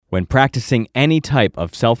When practicing any type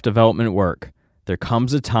of self-development work, there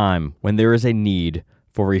comes a time when there is a need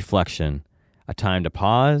for reflection, a time to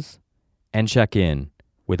pause and check in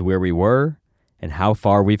with where we were and how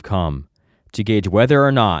far we've come, to gauge whether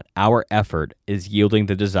or not our effort is yielding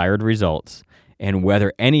the desired results and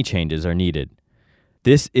whether any changes are needed.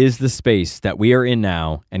 This is the space that we are in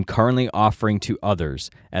now and currently offering to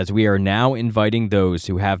others, as we are now inviting those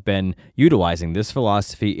who have been utilizing this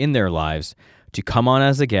philosophy in their lives to come on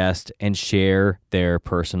as a guest and share their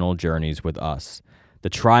personal journeys with us. The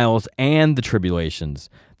trials and the tribulations,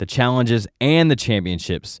 the challenges and the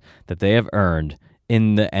championships that they have earned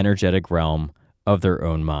in the energetic realm of their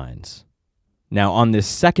own minds. Now, on this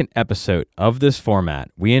second episode of this format,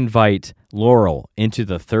 we invite Laurel into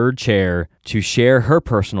the third chair to share her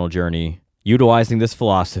personal journey utilizing this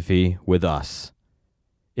philosophy with us.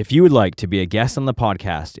 If you would like to be a guest on the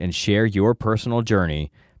podcast and share your personal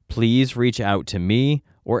journey, please reach out to me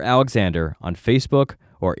or Alexander on Facebook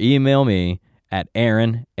or email me at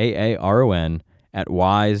Aaron, Aaron, at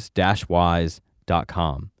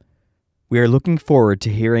wise-wise.com. We are looking forward to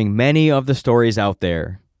hearing many of the stories out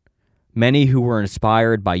there, many who were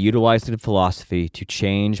inspired by utilizing the philosophy to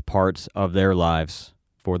change parts of their lives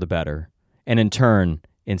for the better, and in turn,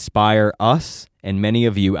 inspire us and many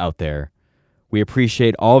of you out there. We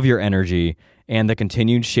appreciate all of your energy and the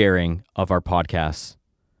continued sharing of our podcasts.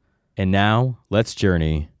 And now, let's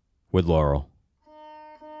journey with Laurel.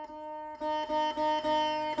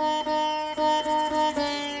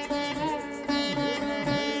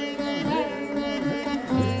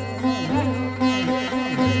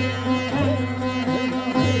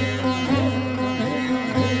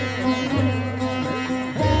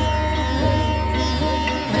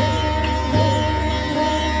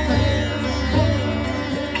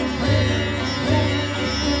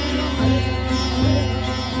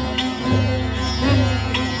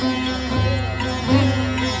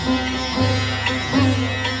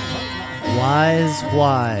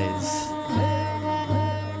 Wise.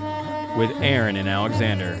 With Aaron and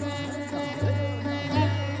Alexander.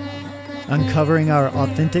 Uncovering our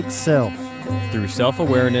authentic self Through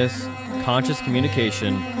self-awareness, conscious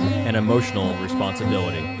communication, and emotional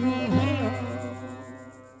responsibility.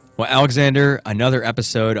 Well, Alexander, another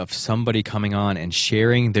episode of somebody coming on and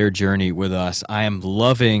sharing their journey with us. I am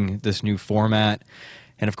loving this new format.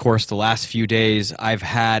 And of course, the last few days, I've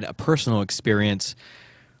had a personal experience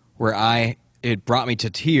where it brought me to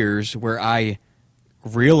tears, where I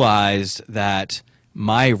realized that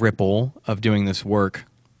my ripple of doing this work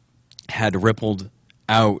had rippled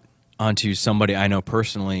out onto somebody I know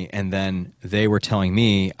personally, and then they were telling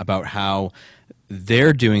me about how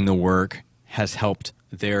their doing the work has helped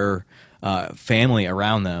their family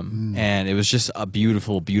around them. And it was just a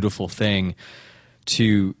beautiful, beautiful thing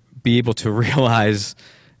to be able to realize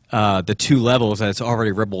the two levels that it's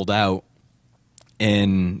already rippled out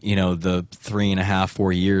in, the 3.5,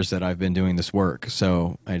 4 years that I've been doing this work.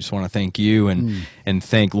 So I just want to thank you and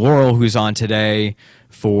thank Laurel, who's on today,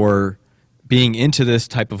 for being into this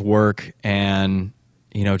type of work and,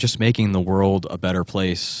 just making the world a better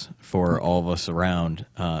place for all of us around.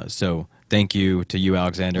 So thank you to you,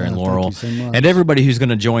 Alexander, and Laurel, thank you so much. And everybody who's going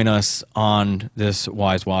to join us on this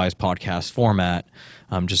Wise podcast format.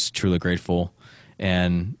 I'm just truly grateful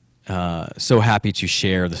and so happy to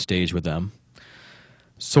share the stage with them.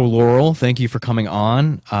 So Laurel, thank you for coming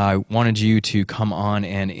on. I wanted you to come on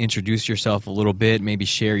and introduce yourself a little bit, maybe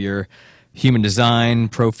share your human design,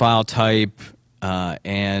 profile type,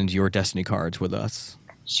 and your destiny cards with us.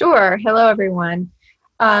 Sure. Hello, everyone.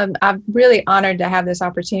 I'm really honored to have this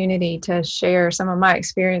opportunity to share some of my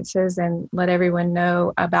experiences and let everyone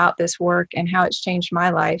know about this work and how it's changed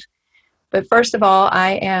my life. But first of all,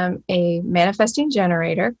 I am a manifesting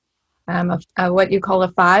generator. I'm what you call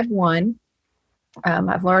a 5-1.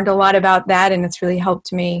 I've learned a lot about that, and it's really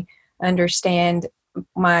helped me understand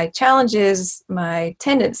my challenges, my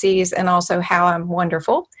tendencies, and also how I'm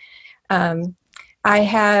wonderful. I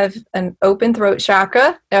have an open throat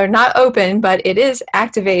chakra, or not open, but it is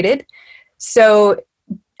activated. So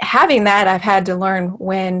having that, I've had to learn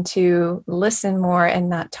when to listen more and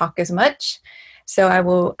not talk as much. So I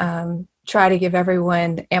will try to give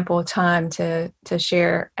everyone ample time to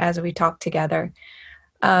share as we talk together.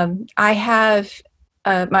 I have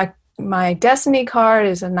my destiny card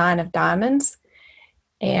is a 9 of diamonds,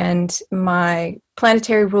 and my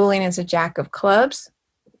planetary ruling is a Jack of clubs.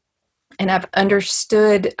 And I've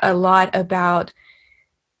understood a lot about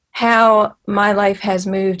how my life has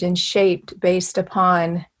moved and shaped based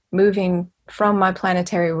upon moving from my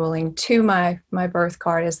planetary ruling to my birth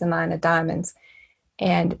card as the 9 of diamonds.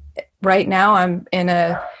 And right now I'm in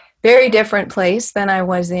a very different place than I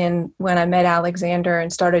was in when I met Alexander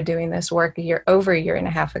and started doing this work over a year and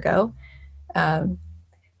a half ago. Um,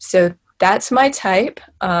 so that's my type.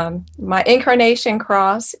 My incarnation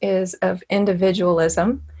cross is of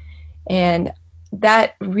individualism, and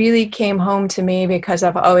that really came home to me because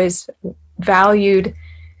I've always valued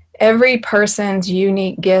every person's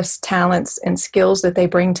unique gifts, talents, and skills that they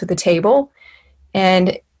bring to the table.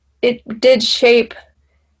 And it did shape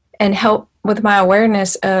and help with my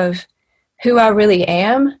awareness of who I really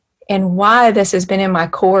am and why this has been in my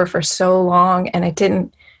core for so long, and I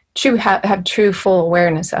didn't have true full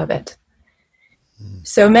awareness of it.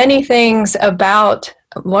 So many things about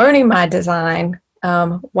learning my design,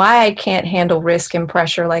 why I can't handle risk and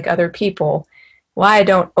pressure like other people, why I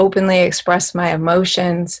don't openly express my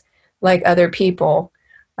emotions like other people,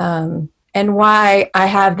 and why I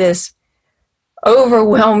have this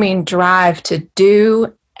overwhelming drive to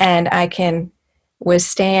do, and I can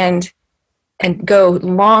withstand and go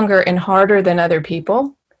longer and harder than other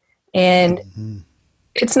people. And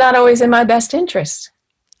it's not always in my best interest.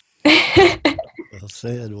 Well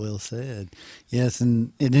said. Well said. Yes,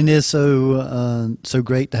 and it is so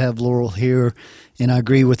great to have Laurel here, and I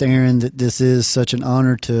agree with Aaron that this is such an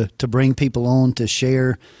honor to bring people on to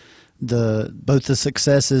share both the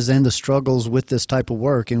successes and the struggles with this type of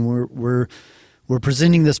work, and we're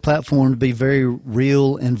presenting this platform to be very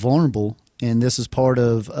real and vulnerable, and this is part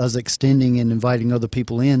of us extending and inviting other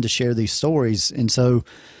people in to share these stories. And so,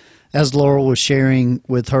 as Laurel was sharing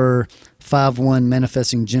with her 5-1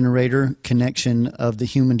 manifesting generator connection of the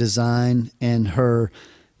human design and her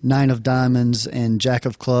 9 of diamonds and Jack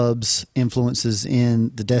of clubs influences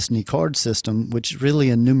in the destiny card system, which is really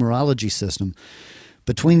a numerology system.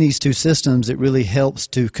 Between these two systems, it really helps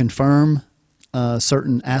to confirm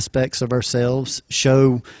certain aspects of ourselves,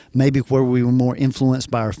 show maybe where we were more influenced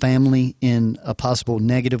by our family in a possible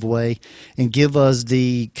negative way, and give us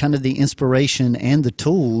the kind of the inspiration and the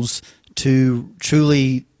tools to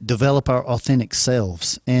truly develop our authentic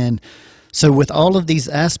selves. And so with all of these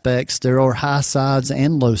aspects, there are high sides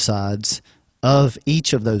and low sides of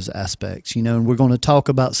each of those aspects, and we're going to talk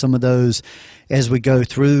about some of those as we go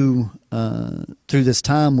through this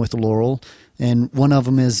time with Laurel. And one of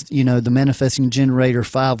them is, the manifesting generator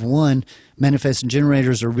 5-1. Manifesting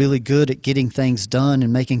generators are really good at getting things done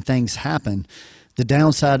and making things happen. The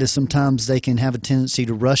downside is sometimes they can have a tendency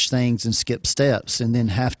to rush things and skip steps and then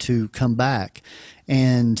have to come back.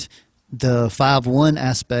 And the 5-1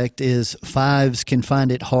 aspect is 5s can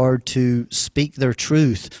find it hard to speak their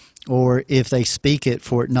truth, or if they speak it,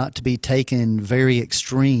 for it not to be taken very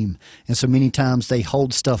extreme. And so many times they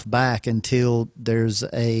hold stuff back until there's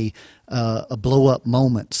a blow-up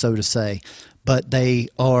moment, so to say. But they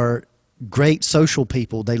are great social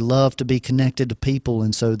people. They love to be connected to people,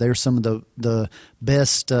 and so they're some of the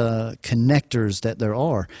best connectors that there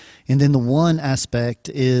are. And then the 1 aspect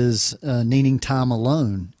is needing time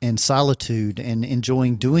alone and solitude and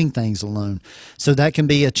enjoying doing things alone. So that can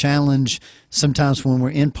be a challenge sometimes when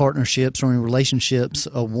we're in partnerships or in relationships.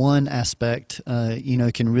 A 1 aspect,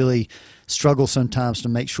 can really struggle sometimes to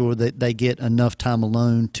make sure that they get enough time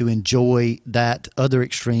alone to enjoy that other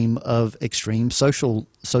extreme of extreme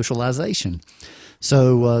socialization.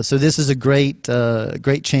 So this is a great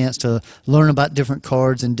chance to learn about different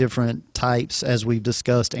cards and different types, as we've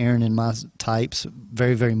discussed, Aaron and my types,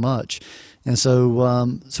 very, very much. And so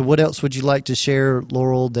what else would you like to share,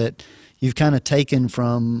 Laurel, that you've kind of taken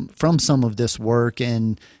from some of this work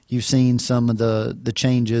and you've seen some of the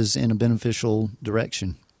changes in a beneficial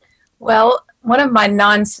direction? Well, one of my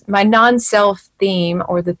non-self theme,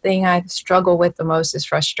 or the thing I struggle with the most, is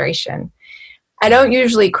frustration. I don't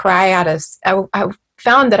usually cry out of, I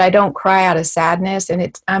found that I don't cry out of sadness,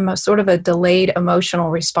 and I'm a sort of a delayed emotional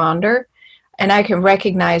responder, and I can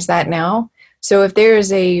recognize that now. So if there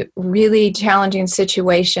is a really challenging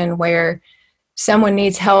situation where someone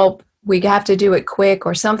needs help, we have to do it quick,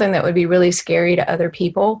 or something that would be really scary to other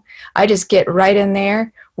people, I just get right in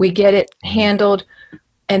there. We get it handled.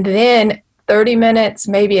 And then 30 minutes,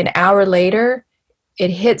 maybe an hour later, it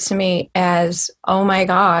hits me as, oh my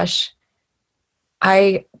gosh,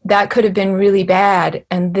 that could have been really bad.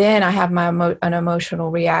 And then I have an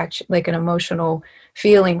emotional reaction, like an emotional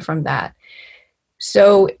feeling from that.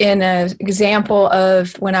 So in an example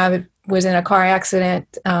of when I was in a car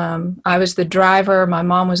accident, I was the driver. My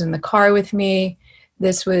mom was in the car with me.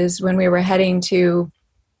 This was when we were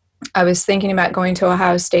I was thinking about going to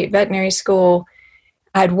Ohio State Veterinary School.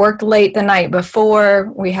 I'd worked late the night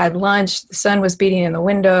before. We had lunch. The sun was beating in the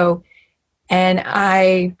window, and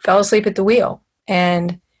I fell asleep at the wheel.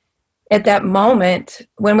 And at that moment,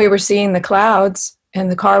 when we were seeing the clouds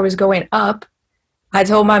and the car was going up, I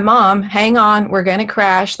told my mom, hang on, we're going to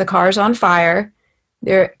crash. The car's on fire.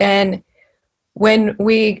 And when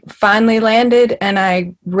we finally landed and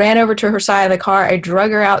I ran over to her side of the car, I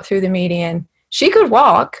drug her out through the median. She could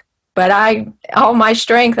walk, but all my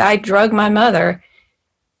strength, I drug my mother.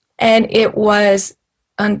 And it was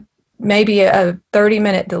maybe a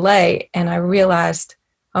 30-minute delay. And I realized,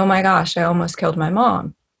 oh my gosh, I almost killed my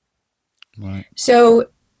mom. Right. So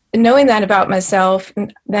knowing that about myself,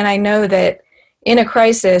 then I know that in a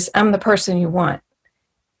crisis, I'm the person you want.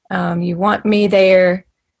 You want me there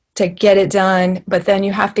to get it done, but then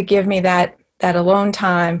you have to give me that alone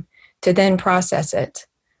time to then process it.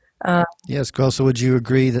 Yes, Carl, would you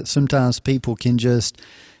agree that sometimes people can just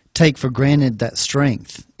take for granted that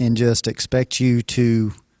strength and just expect you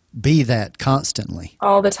to be that constantly?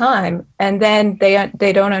 All the time. And then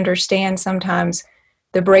they don't understand sometimes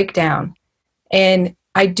the breakdown. And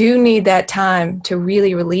I do need that time to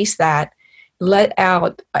really release that, let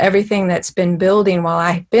out everything that's been building while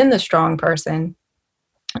I've been the strong person.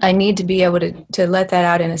 I need to be able to let that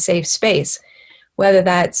out in a safe space, whether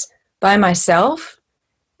that's by myself,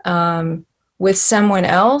 with someone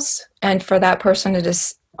else, and for that person to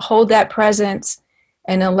just hold that presence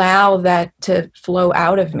and allow that to flow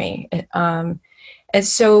out of me. And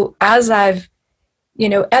so as I've,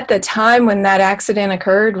 at the time when that accident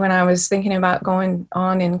occurred, when I was thinking about going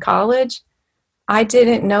on in college, I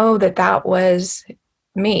didn't know that was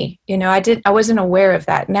me. I wasn't aware of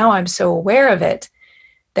that. Now I'm so aware of it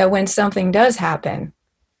that when something does happen,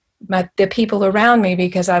 the people around me,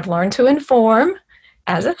 because I've learned to inform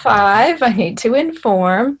as a 5, I need to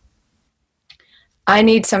inform. I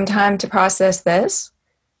need some time to process this.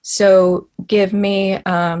 So give me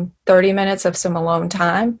 30 minutes of some alone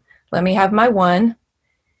time. Let me have my one.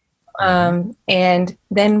 And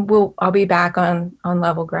then I'll be back on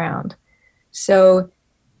level ground. So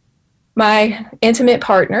my intimate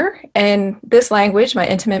partner, and this language, my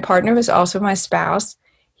intimate partner was also my spouse.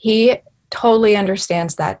 He totally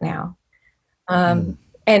understands that now.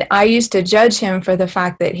 And I used to judge him for the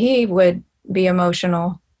fact that he would be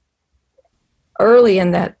emotional early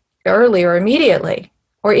or immediately,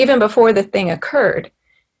 or even before the thing occurred.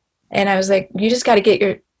 And I was like, you just got to get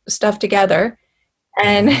your stuff together.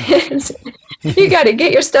 And you got to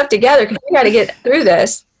get your stuff together because you got to get through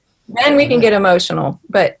this. Then we can get emotional.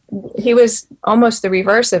 But he was almost the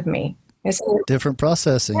reverse of me. Different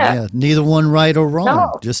processing. Yeah. Neither one right or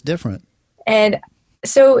wrong, just different. And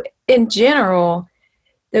so in general,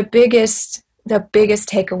 the biggest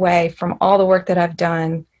takeaway from all the work that I've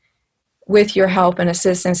done with your help and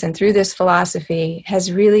assistance and through this philosophy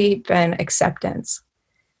has really been acceptance.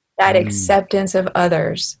 That acceptance of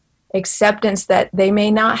others, acceptance that they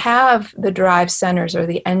may not have the drive centers or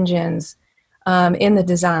the engines in the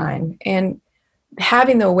design, and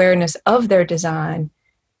having the awareness of their design.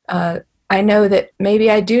 I know that maybe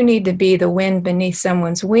I do need to be the wind beneath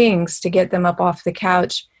someone's wings to get them up off the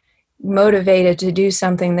couch, motivated to do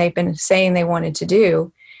something they've been saying they wanted to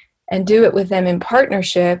do, and do it with them in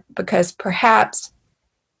partnership, because perhaps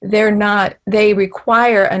they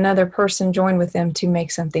require another person join with them to make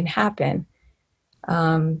something happen.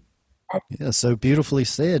 Yeah, so beautifully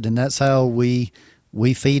said. And that's how we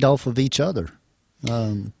feed off of each other.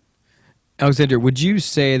 Alexander, would you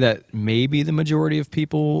say that maybe the majority of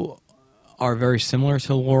people are very similar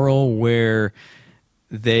to Laurel, where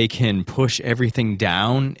they can push everything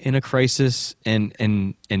down in a crisis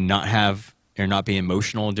and not have or not be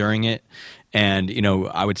emotional during it? And,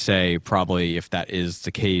 I would say probably if that is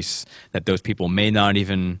the case, that those people may not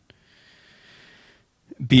even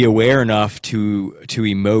be aware enough to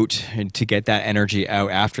emote and to get that energy out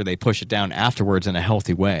after they push it down afterwards in a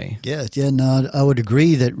healthy way. Yeah, no, I would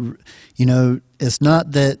agree that, it's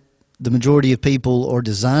not that the majority of people are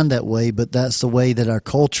designed that way, but that's the way that our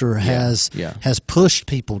culture has pushed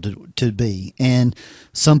people to be. And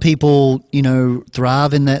some people,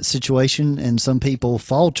 thrive in that situation, and some people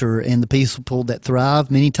falter. And the people that thrive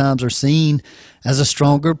many times are seen as a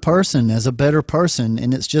stronger person, as a better person.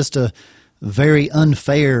 And it's just a very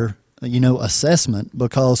unfair, assessment,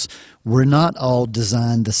 because we're not all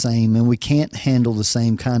designed the same, and we can't handle the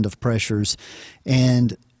same kind of pressures.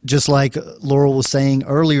 And just like Laurel was saying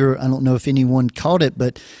earlier, I don't know if anyone caught it,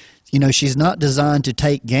 but, she's not designed to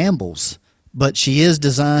take gambles, but she is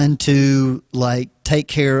designed to, take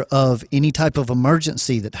care of any type of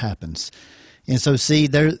emergency that happens. And so, see,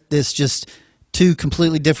 it's just two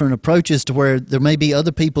completely different approaches, to where there may be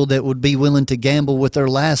other people that would be willing to gamble with their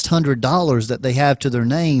last $100 that they have to their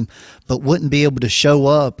name, but wouldn't be able to show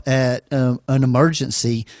up at an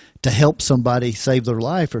emergency to help somebody save their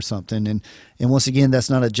life or something. And once again, that's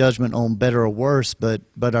not a judgment on better or worse, but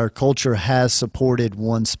our culture has supported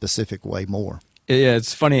one specific way more. Yeah,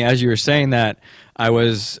 it's funny, as you were saying that, I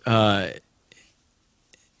was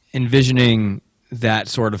envisioning that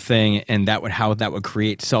sort of thing, and how that would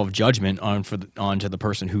create self-judgment onto the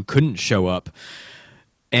person who couldn't show up.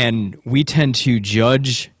 And we tend to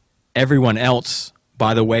judge everyone else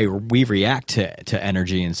by the way we react to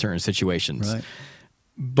energy in certain situations. Right.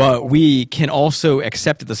 But we can also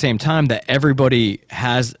accept at the same time that everybody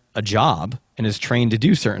has a job and is trained to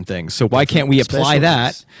do certain things. So why can't we apply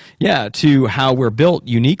that, to how we're built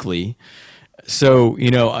uniquely? So,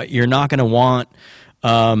 you're not going to want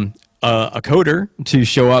a coder to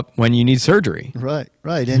show up when you need surgery. Right.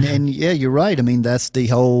 And yeah, you're right. I mean, that's the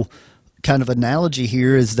whole kind of analogy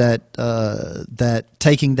here, is that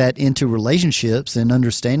taking that into relationships and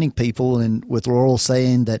understanding people, and with Laurel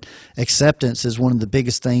saying that acceptance is one of the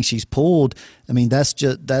biggest things she's pulled. I mean, that's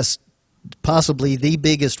possibly the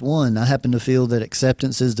biggest one. I happen to feel that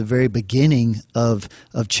acceptance is the very beginning of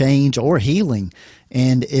change or healing,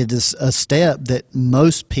 and it is a step that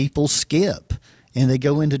most people skip, and they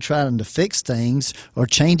go into trying to fix things or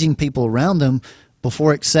changing people around them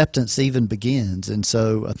before acceptance even begins. And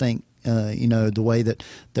so I think the way that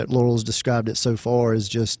Laurel's described it so far is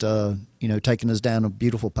just taking us down a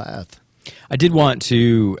beautiful path. I did want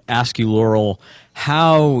to ask you, Laurel,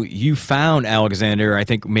 how you found Alexander. I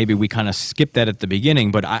think maybe we kind of skipped that at the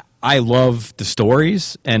beginning, but I love the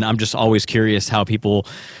stories, and I'm just always curious how people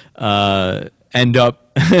end up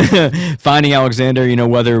finding Alexander,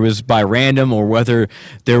 whether it was by random or whether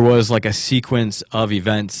there was like a sequence of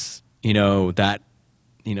events, that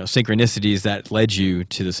synchronicities that led you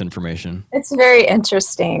to this information. It's very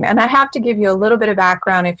interesting. And I have to give you a little bit of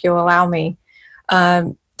background, if you'll allow me,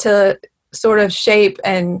 to sort of shape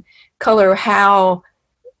and color how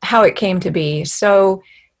it came to be. So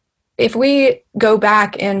if we go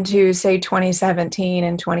back into, say, 2017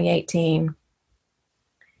 and 2018,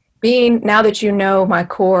 now that you know my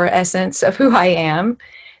core essence of who I am,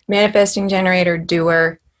 manifesting generator,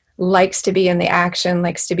 doer, likes to be in the action,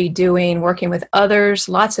 likes to be doing, working with others,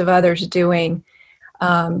 lots of others doing.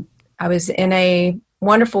 I was in a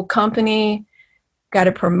wonderful company, got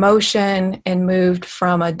a promotion, and moved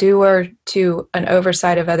from a doer to an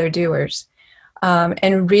oversight of other doers.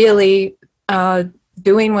 And really,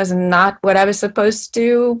 doing was not what I was supposed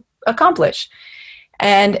to accomplish.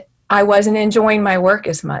 And I wasn't enjoying my work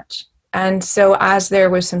as much. And so as there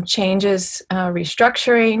was some changes,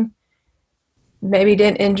 restructuring, maybe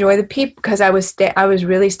didn't enjoy the people, because I was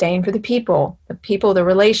really staying for the people, the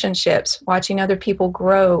relationships, watching other people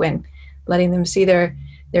grow and letting them see their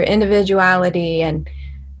individuality, and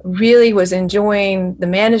really was enjoying the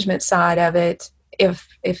management side of it, if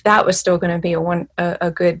that was still going to be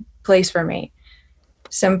a good place for me.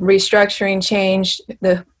 Some restructuring changed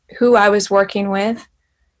who I was working with.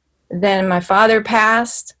 Then my father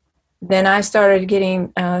passed. Then I started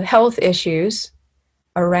getting health issues,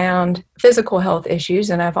 around physical health issues,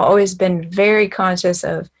 and I've always been very conscious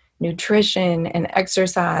of nutrition and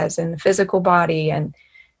exercise and the physical body, and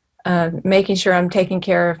making sure I'm taking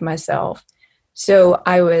care of myself. So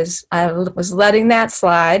I was letting that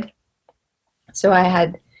slide. So I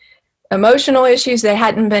had emotional issues that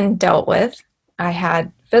hadn't been dealt with. I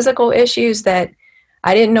had physical issues that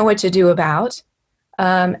I didn't know what to do about.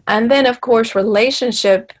 And then, of course,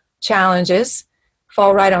 relationship challenges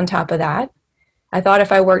fall right on top of that. I thought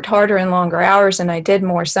if I worked harder and longer hours and I did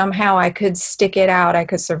more, somehow I could stick it out, I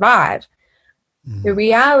could survive. Mm-hmm. The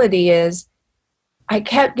reality is I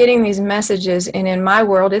kept getting these messages, and in my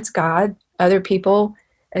world, it's God. Other people,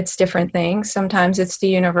 it's different things. Sometimes it's the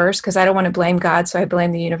universe, because I don't want to blame God, so I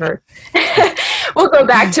blame the universe. We'll go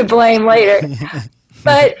back to blame later.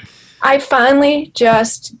 But I finally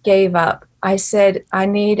just gave up. I said, I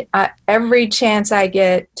need every chance I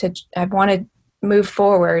get I want to move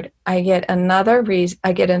forward. I get another reason.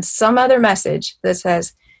 I get some other message that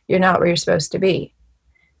says, you're not where you're supposed to be.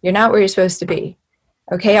 You're not where you're supposed to be.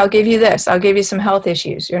 Okay, I'll give you this. I'll give you some health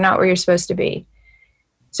issues. You're not where you're supposed to be.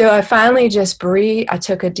 So I finally just breathed. I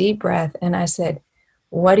took a deep breath and I said,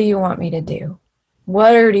 what do you want me to do?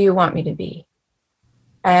 Where do you want me to be?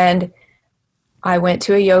 And I went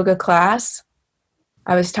to a yoga class.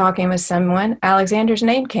 I was talking with someone. Alexander's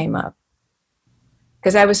name came up,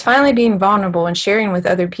 because I was finally being vulnerable and sharing with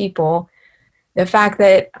other people the fact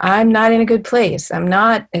that I'm not in a good place. I'm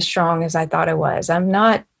not as strong as I thought I was.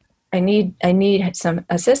 I need some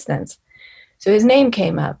assistance. So his name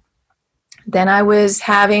came up. Then I was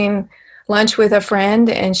having lunch with a friend,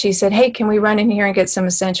 and she said, "Hey, can we run in here and get some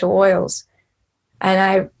essential oils?"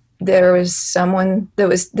 And there was someone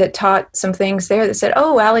that taught some things there that said,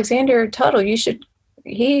 "Oh, Alexander Tuttle, you should."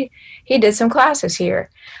 He did some classes here.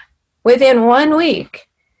 Within 1 week,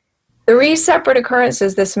 3 separate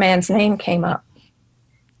occurrences, this man's name came up.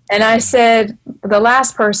 And I said, the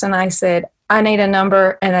last person, I said, "I need a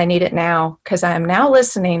number, and I need it now, because I am now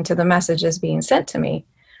listening to the messages being sent to me.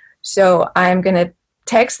 So I'm going to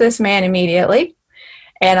text this man immediately,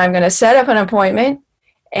 and I'm going to set up an appointment.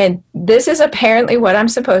 And this is apparently what I'm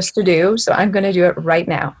supposed to do, so I'm going to do it right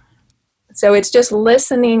now." So it's just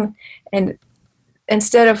listening, and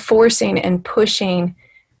instead of forcing and pushing,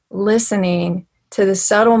 listening to the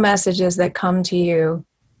subtle messages that come to you.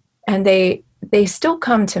 And they still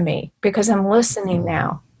come to me because I'm listening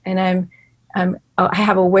now, and I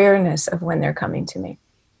have awareness of when they're coming to me.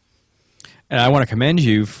 And I want to commend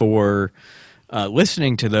you for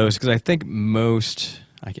listening to those, because I think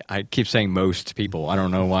I keep saying most people. I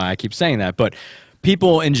don't know why I keep saying that, but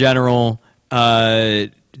people in general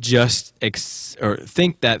just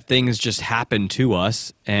think that things just happen to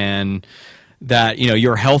us, and that, you know,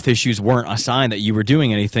 your health issues weren't a sign that you were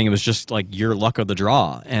doing anything. It was just like your luck of the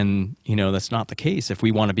draw. And, you know, that's not the case. If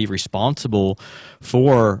we want to be responsible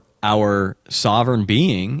for our sovereign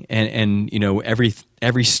being and you know,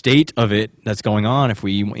 every state of it that's going on, if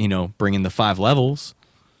we, you know, bring in the 5 levels,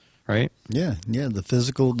 right? Yeah, the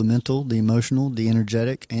physical, the mental, the emotional, the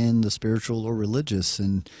energetic, and the spiritual or religious.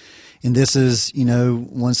 And this is, you know,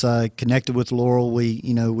 once I connected with Laurel,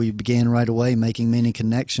 we began right away making many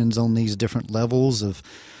connections on these different levels of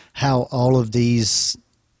how all of these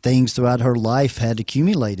things throughout her life had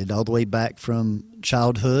accumulated all the way back from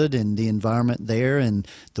childhood and the environment there and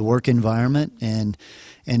the work environment, and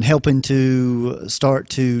helping to start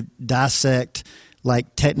to dissect,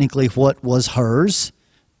 like, technically what was hers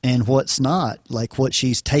and what's not, like what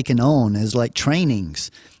she's taken on as like trainings.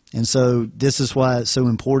 And so this is why it's so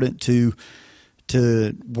important to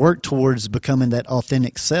work towards becoming that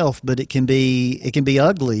authentic self. But it can be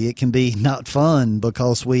ugly. It can be not fun,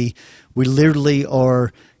 because we literally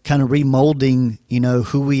are kind of remolding, you know,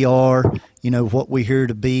 who we are, you know, what we're here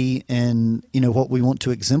to be, and, you know, what we want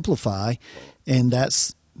to exemplify. And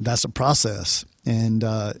that's a process. And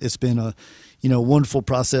it's been a, you know, wonderful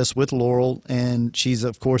process with Laurel, and she's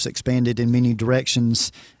of course expanded in many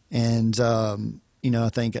directions. And you know, I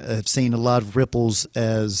think I've seen a lot of ripples,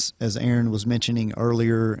 as Aaron was mentioning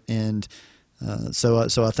earlier, and so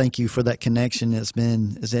I thank you for that connection.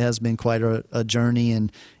 It has been quite a journey,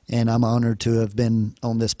 and I'm honored to have been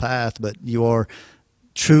on this path. But you are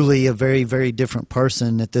truly a very, very different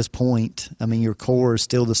person at this point. I mean, your core is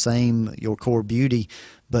still the same, your core beauty,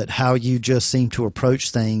 but how you just seem to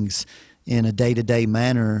approach things in a day-to-day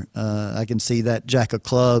manner. I can see that Jack of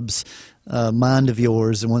Clubs mind of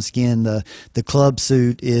yours, and once again, the club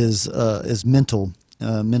suit is mental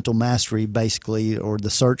mastery, basically, or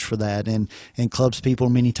the search for that. And clubs people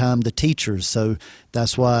are many times the teachers, so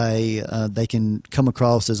that's why they can come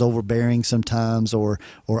across as overbearing sometimes, or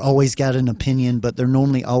always got an opinion, but they're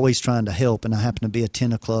normally always trying to help. And I happen to be a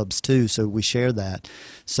 10 of clubs too, so we share that.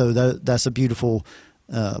 So that's a beautiful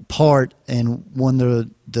part. And one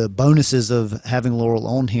of the bonuses of having Laurel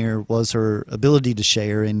on here was her ability to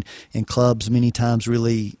share, and clubs many times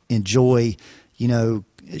really enjoy, you know,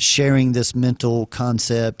 sharing this mental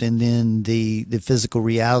concept and then the physical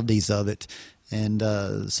realities of it. And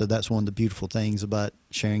so that's one of the beautiful things about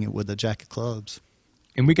sharing it with a Jack of Clubs.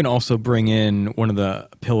 And we can also bring in one of the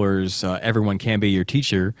pillars, everyone can be your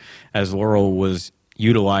teacher, as Laurel was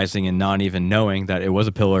utilizing and not even knowing that it was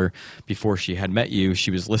a pillar before she had met you. She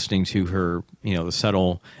was listening to her, you know, the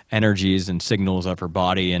subtle energies and signals of her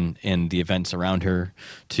body and the events around her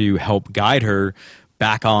to help guide her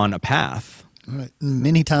back on a path. Right.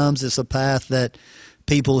 Many times it's a path that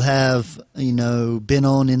people have, you know, been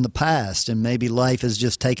on in the past, and maybe life has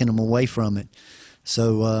just taken them away from it.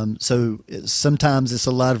 So sometimes it's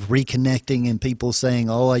a lot of reconnecting and people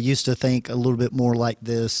saying, "Oh, I used to think a little bit more like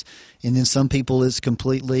this," and then some people it's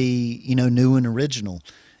completely, you know, new and original.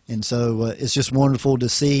 And so it's just wonderful to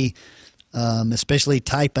see, especially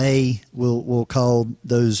Type A. We'll call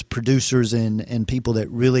those producers and people that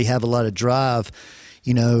really have a lot of drive.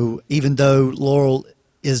 You know, even though Laurel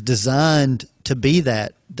is designed to be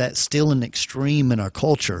that's still an extreme in our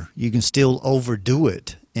culture. You can still overdo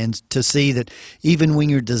it, and to see that even when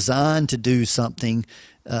you're designed to do something,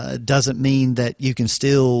 doesn't mean that you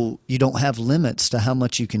don't have limits to how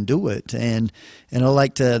much you can do it. And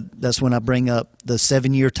that's when I bring up the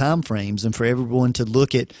 7-year time frames, and for everyone to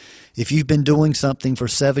look at, if you've been doing something for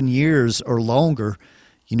 7 years or longer,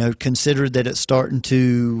 consider that it's starting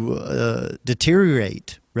to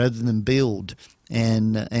deteriorate rather than build,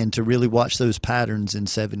 and to really watch those patterns in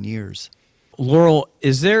 7 years. Laurel,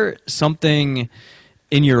 is there something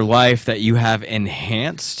in your life that you have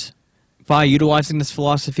enhanced by utilizing this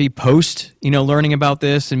philosophy post, learning about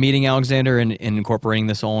this and meeting Alexander and incorporating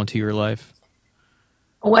this all into your life?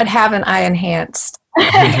 What haven't I enhanced?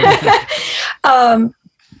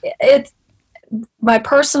 It's my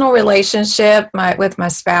personal relationship with my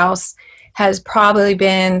spouse has probably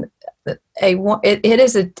been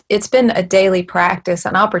it's been a daily practice,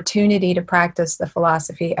 an opportunity to practice the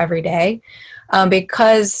philosophy every day,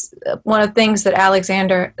 because one of the things that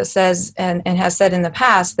Alexander says and has said in the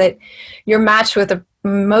past, that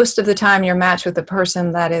most of the time you're matched with the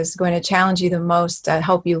person that is going to challenge you the most, to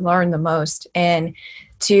help you learn the most, and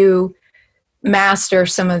to master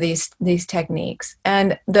some of these techniques.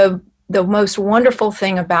 And the most wonderful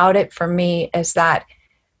thing about it for me is that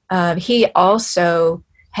he also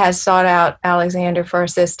has sought out Alexander for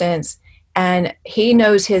assistance, and he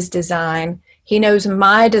knows his design. He knows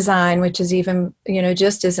my design, which is even,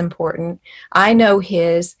 just as important. I know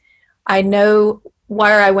his. I know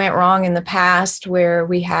where I went wrong in the past, where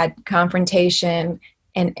we had confrontation,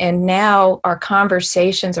 and now our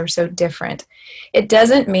conversations are so different. It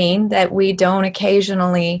doesn't mean that we don't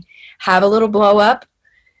occasionally have a little blow up,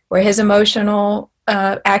 where his emotional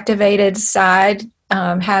activated side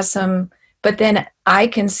has some, but then I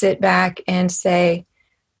can sit back and say,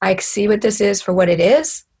 I see what this is for what it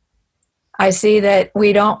is. I see that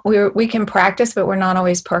we can practice, but we're not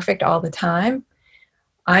always perfect all the time.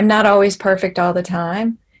 I'm not always perfect all the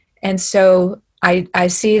time. And so I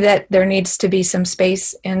see that there needs to be some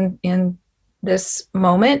space in this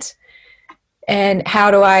moment. And how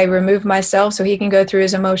do I remove myself so he can go through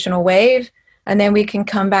his emotional wave? And then we can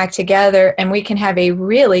come back together and we can have a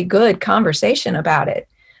really good conversation about it.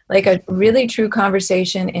 Like a really true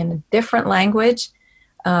conversation in a different language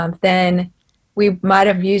than we might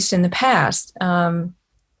have used in the past. And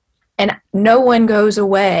no one goes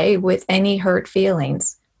away with any hurt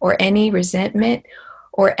feelings or any resentment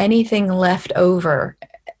or anything left over.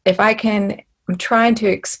 I'm trying to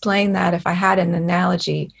explain that if I had an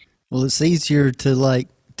analogy. Well, it's easier to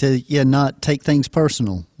not take things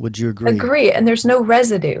personal. Would you agree? Agree. And there's no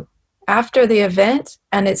residue. After the event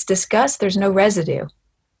and it's discussed, there's no residue.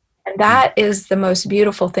 And that is the most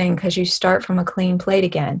beautiful thing, because you start from a clean plate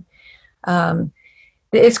again.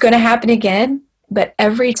 It's going to happen again, but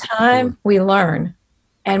every time we learn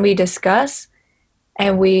and we discuss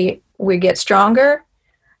and we get stronger,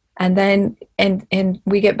 and then and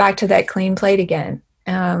we get back to that clean plate again.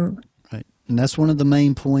 Right. And that's one of the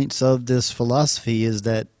main points of this philosophy, is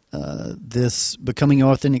that this becoming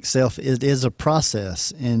your authentic self is a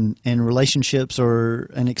process, and relationships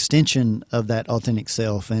are an extension of that authentic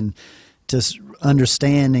self. And to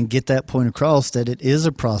understand and get that point across, that it is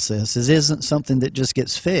a process. It isn't something that just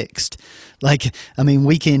gets fixed.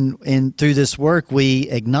 We can, and through this work, we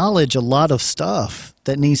acknowledge a lot of stuff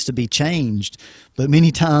that needs to be changed. But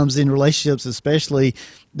many times in relationships especially,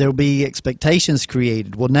 there'll be expectations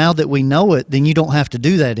created. Well, now that we know it, then you don't have to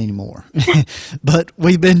do that anymore. But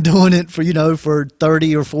we've been doing it for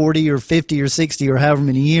 30 or 40 or 50 or 60 or however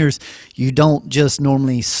many years. You don't just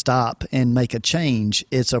normally stop and make a change.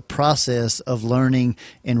 It's a process of learning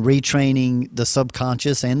and retraining the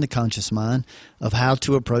subconscious and the conscious mind of how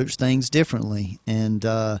to approach things differently. And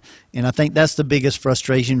I think that's the biggest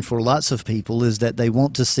frustration for lots of people, is that they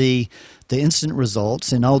want to see the instant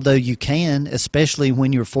results. And although you can, especially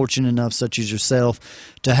when you're fortunate enough, such as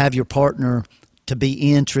yourself, to have your partner to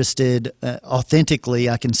be interested authentically,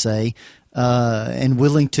 I can say, and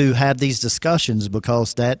willing to have these discussions,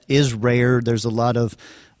 because that is rare. There's a lot of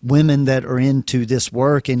women that are into this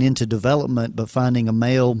work and into development, but finding a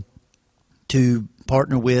male to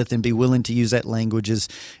partner with and be willing to use that language is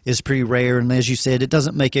pretty rare. And as you said, it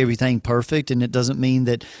doesn't make everything perfect, and it doesn't mean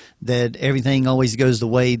that everything always goes the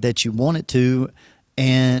way that you want it to.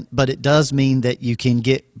 But it does mean that you can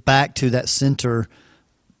get back to that center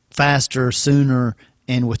faster, sooner,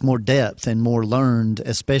 and with more depth and more learned,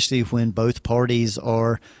 especially when both parties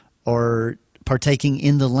are partaking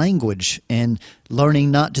in the language and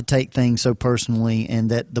learning not to take things so personally, and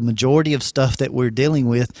that the majority of stuff that we're dealing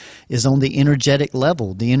with is on the energetic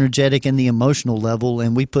level, the energetic and the emotional level,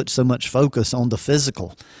 and we put so much focus on the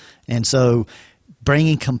physical. And so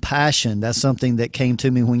bringing compassion. That's something that came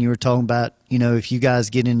to me when you were talking about, if you guys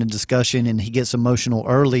get in a discussion and he gets emotional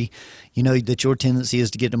early, that your tendency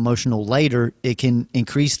is to get emotional later. It can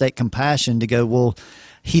increase that compassion to go, well,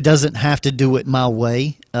 he doesn't have to do it my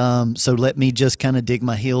way. So let me just kind of dig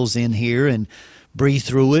my heels in here and breathe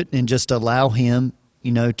through it and just allow him,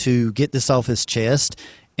 to get this off his chest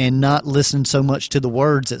and not listen so much to the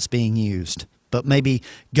words that's being used, but maybe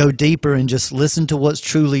go deeper and just listen to what's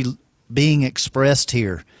truly being expressed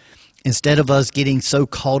here, instead of us getting so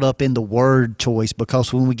caught up in the word choice,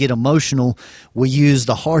 because when we get emotional, we use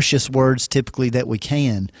the harshest words typically that we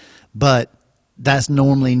can, but that's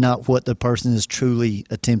normally not what the person is truly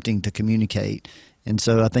attempting to communicate. And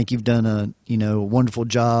so I think you've done a wonderful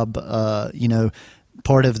job.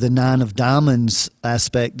 Part of the 9 of diamonds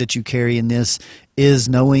aspect that you carry in this is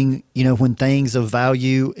knowing, when things of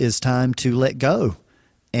value is time to let go,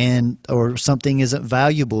 or something isn't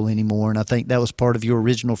valuable anymore. And I think that was part of your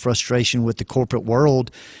original frustration with the corporate world,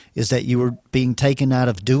 is that you were being taken out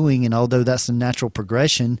of doing. And although that's a natural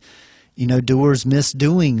progression, doers miss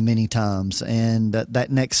doing many times. And that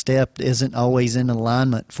next step isn't always in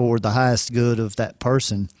alignment for the highest good of that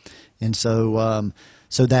person. And so,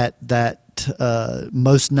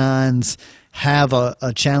 most 9s have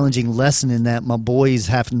a challenging lesson in that. My boys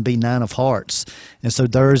happen to be 9 of hearts, and so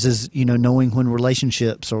theirs is knowing when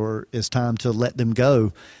relationships or it's time to let them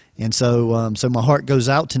go. And so my heart goes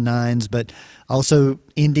out to 9s, but also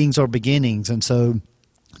endings are beginnings, and so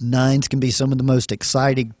 9s can be some of the most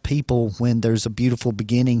exciting people when there's a beautiful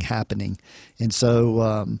beginning happening. And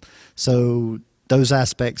so those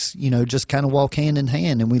aspects just kind of walk hand in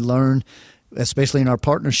hand, and we learn, especially in our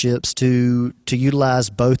partnerships, to utilize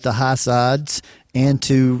both the high sides and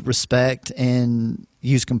to respect and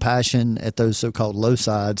use compassion at those so-called low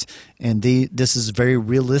sides. And this is a very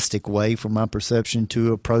realistic way, from my perception,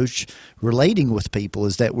 to approach relating with people,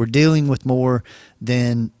 is that we're dealing with more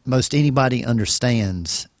than most anybody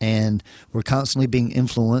understands. And we're constantly being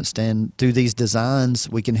influenced. And through these designs,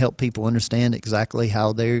 we can help people understand exactly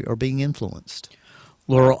how they are being influenced.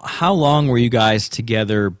 Laurel, how long were you guys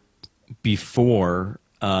together before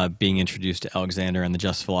being introduced to Alexander and the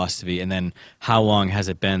Just philosophy, and then how long has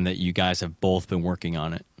it been that you guys have both been working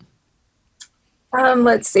on it?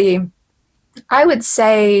 Let's see. I would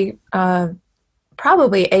say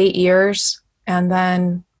probably 8 years, and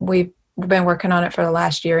then we've been working on it for the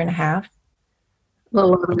last year and a half. A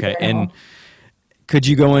little over. Okay, and could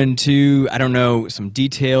you go into, I don't know, some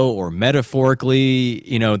detail or metaphorically,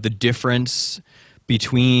 the difference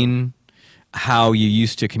between how you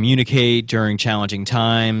used to communicate during challenging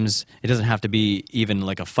times? It doesn't have to be even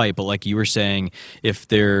like a fight, but like you were saying, if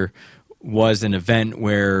there was an event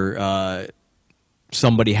where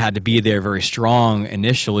somebody had to be there very strong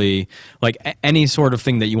initially, like any sort of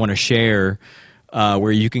thing that you want to share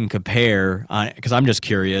where you can compare, because I'm just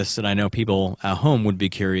curious, and I know people at home would be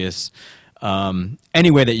curious,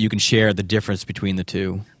 any way that you can share the difference between the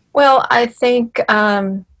two. Well, I think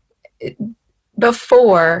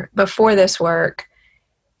before this work,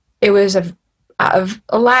 it was a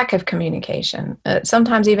lack of communication,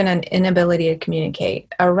 sometimes even an inability to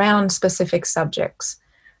communicate around specific subjects.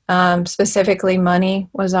 Specifically, money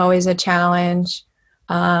was always a challenge.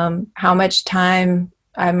 How much time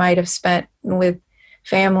I might have spent with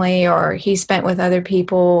family, or he spent with other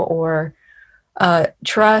people, or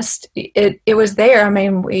trust. It was there. I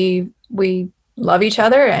mean, we love each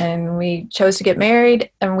other, and we chose to get married,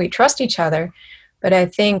 and we trust each other. But I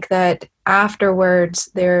think that afterwards,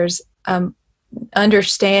 there's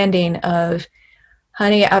understanding of,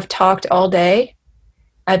 honey, I've talked all day.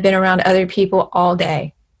 I've been around other people all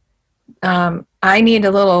day. I need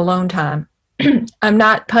a little alone time. I'm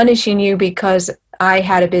not punishing you because I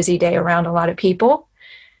had a busy day around a lot of people.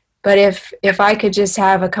 But if I could just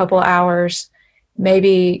have a couple hours,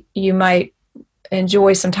 maybe you might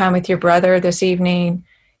enjoy some time with your brother this evening,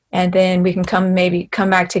 and then we can come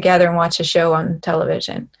back together and watch a show on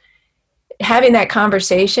television. Having that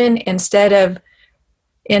conversation instead of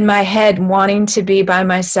in my head wanting to be by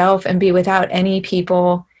myself and be without any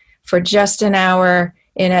people for just an hour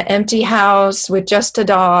in an empty house with just a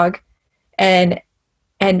dog, and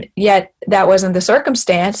yet that wasn't the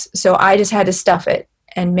circumstance. So I just had to stuff it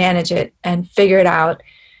and manage it and figure it out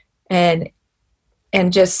and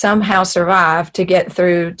just somehow survive to get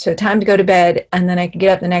through to time to go to bed, and then I could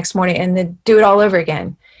get up the next morning and then do it all over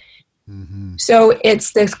again. Mm-hmm. So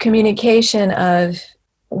it's this communication of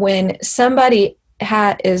when somebody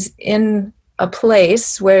is in a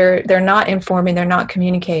place where they're not informing, they're not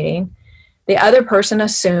communicating, the other person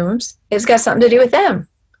assumes it's got something to do with them.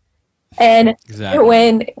 And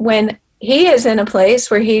exactly. when he is in a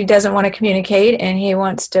place where he doesn't want to communicate and he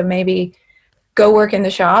wants to maybe go work in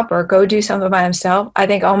the shop or go do something by himself, I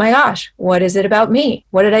think, oh my gosh, what is it about me?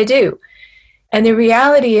 What did I do? And the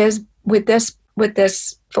reality is with this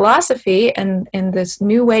philosophy and this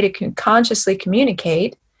new way to consciously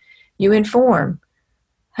communicate, you inform.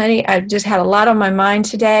 Honey, I've just had a lot on my mind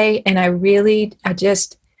today, and I'm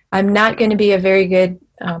not going to be a very good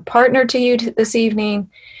partner to you this evening.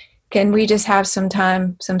 Can we just have some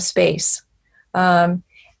time, some space? And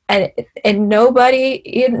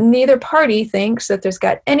neither party thinks that there's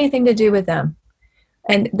got anything to do with them.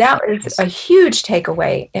 And that is a huge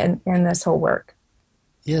takeaway in this whole work.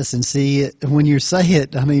 Yes, and see, when you say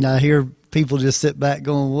it, I mean, I hear people just sit back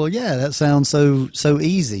going, well, yeah, that sounds so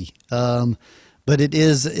easy. But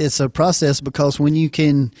it's a process, because when you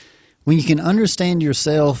can understand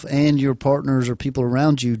yourself and your partners or people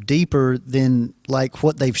around you deeper than like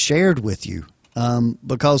what they've shared with you,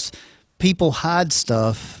 because people hide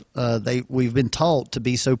stuff. We've been taught to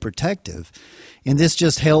be so protective, and this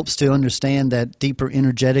just helps to understand that deeper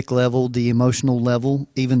energetic level, the emotional level,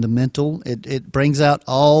 even the mental. It brings out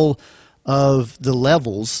all of the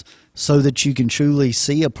levels so that you can truly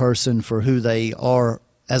see a person for who they are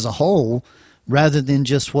as a whole, rather than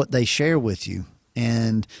just what they share with you.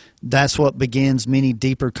 And that's what begins many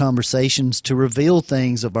deeper conversations to reveal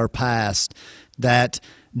things of our past that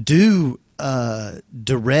do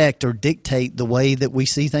direct or dictate the way that we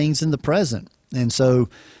see things in the present. And so,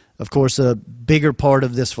 of course, a bigger part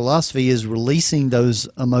of this philosophy is releasing those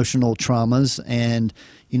emotional traumas and,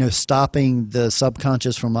 stopping the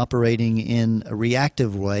subconscious from operating in a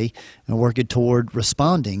reactive way and working toward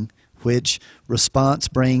responding, which response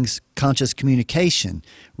brings conscious communication.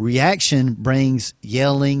 Reaction brings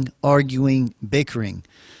yelling, arguing, bickering.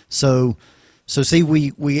 So see,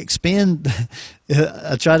 we expend,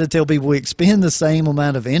 I try to tell people we expend the same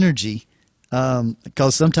amount of energy,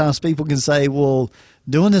 because sometimes people can say, well,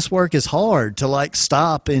 doing this work is hard to like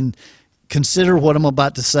stop and consider what I'm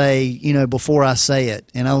about to say, before I say it.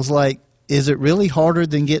 And I was like, is it really harder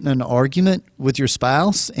than getting an argument with your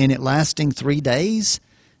spouse and it lasting 3 days?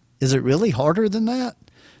 Is it really harder than that?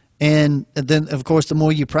 And then, of course, the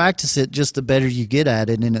more you practice it, just the better you get at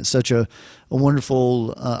it. And it's such a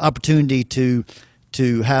wonderful opportunity to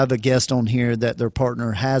have a guest on here that their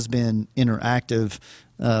partner has been interactive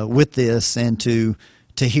with this, and to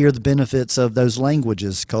hear the benefits of those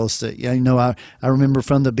languages. Because, I remember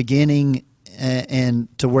from the beginning and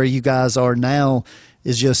to where you guys are now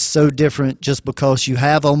is just so different, just because you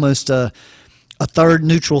have almost a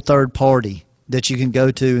neutral third party that you can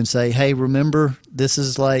go to and say, hey, remember, this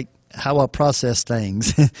is like how I process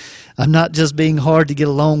things. I'm not just being hard to get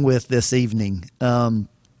along with this evening. And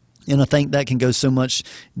I think that can go so much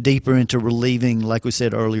deeper into relieving, like we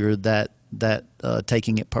said earlier, that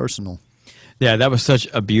taking it personal. Yeah, that was such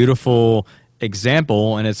a beautiful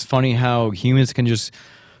example. And it's funny how humans can just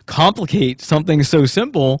complicate something so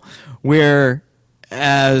simple, where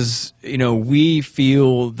as we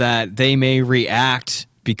feel that they may react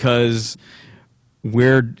because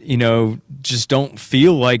we're, just don't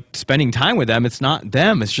feel like spending time with them. It's not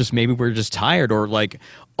them. It's just maybe we're just tired or like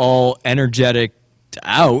all energetic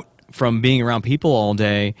out from being around people all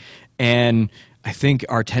day. And I think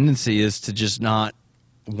our tendency is to just not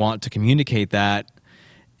want to communicate that.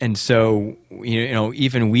 And so,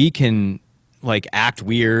 even we can like act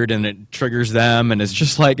weird and it triggers them, and it's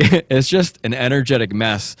just like, it's just an energetic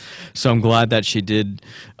mess. So I'm glad that she did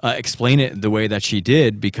explain it the way that she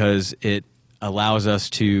did, because it allows us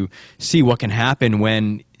to see what can happen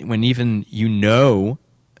when even the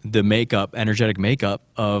energetic makeup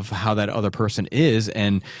of how that other person is,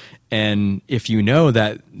 and if you know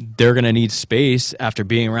that they're going to need space after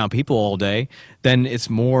being around people all day, then it's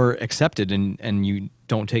more accepted, and you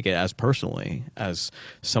don't take it as personally as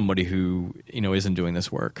somebody who isn't doing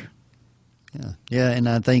this work. Yeah, and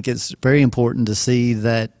I think it's very important to see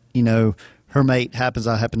that her mate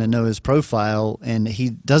I happen to know his profile, and he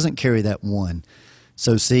doesn't carry that one.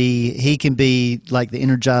 So see, he can be like the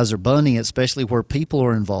Energizer Bunny, especially where people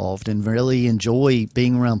are involved, and really enjoy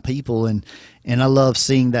being around people. And I love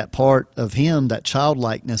seeing that part of him, that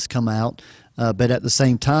childlikeness come out. But at the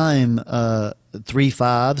same time,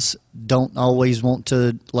 3/5s don't always want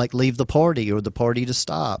to like leave the party or the party to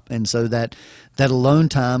stop. And so that alone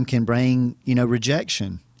time can bring,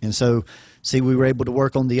 rejection. And so, see, we were able to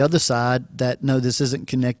work on the other side that, no, this isn't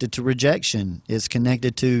connected to rejection. It's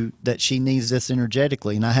connected to that she needs this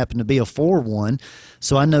energetically. And I happen to be a 4/1,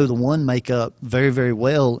 so I know the 1 makeup very, very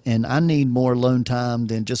well, and I need more alone time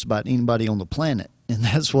than just about anybody on the planet. And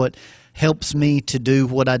that's what helps me to do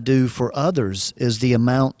what I do for others is the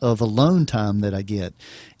amount of alone time that I get.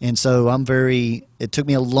 And so it took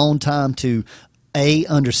me a long time to A,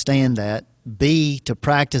 understand that, B, to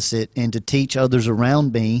practice it and to teach others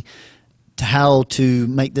around me to how to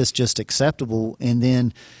make this just acceptable, and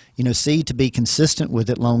then C, to be consistent with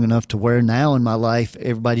it long enough to where now in my life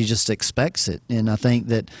everybody just expects it. And I think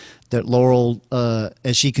that Laurel,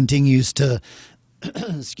 as she continues to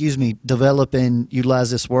develop and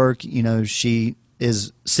utilize this work, she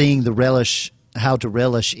is seeing how to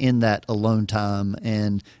relish in that alone time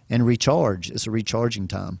and recharge. It's a recharging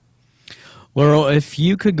time. Laurel, if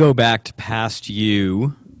you could go back to past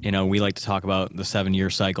you, we like to talk about the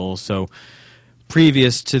 7-year cycle. So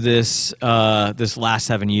previous to this last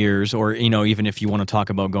 7 years, or, even if you want to talk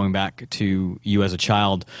about going back to you as a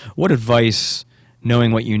child, what advice,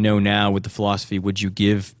 knowing what you know now with the philosophy, would you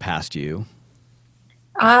give past you?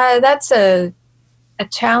 That's a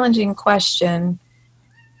challenging question,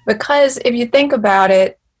 because if you think about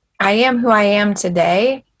it, I am who I am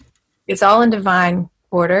today. It's all in divine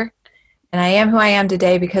order. And I am who I am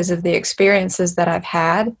today because of the experiences that I've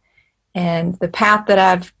had and the path that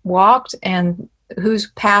I've walked and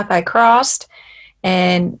whose path I crossed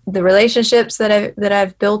and the relationships that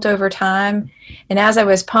I've built over time. And as I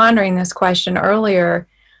was pondering this question earlier,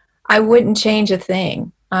 I wouldn't change a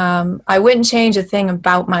thing. I wouldn't change a thing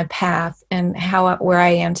about my path and where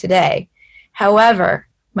I am today. However,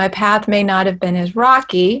 my path may not have been as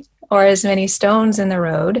rocky or as many stones in the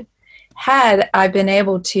road had I been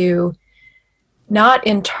able to not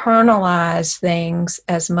internalize things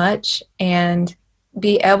as much and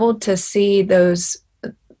be able to see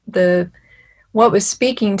what was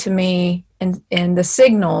speaking to me and the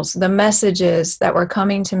signals, the messages that were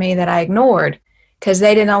coming to me that I ignored because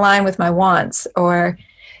they didn't align with my wants or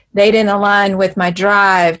they didn't align with my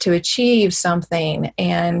drive to achieve something.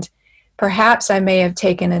 And perhaps I may have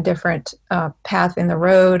taken a different path in the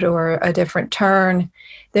road or a different turn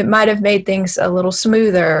that might have made things a little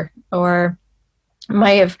smoother, or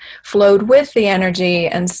might have flowed with the energy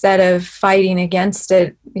instead of fighting against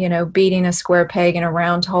it, beating a square peg in a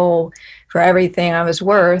round hole for everything I was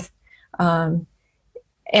worth. And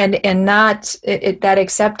not that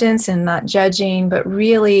acceptance and not judging, but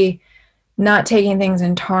really not taking things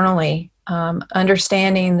internally,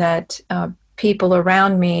 understanding that people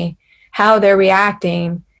around me, how they're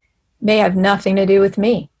reacting may have nothing to do with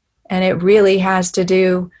me. And it really has to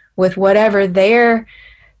do with whatever their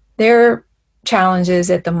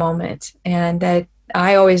challenges at the moment. And that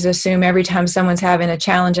I always assume every time someone's having a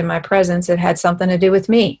challenge in my presence, it had something to do with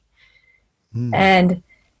me. And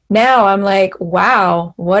now I'm like,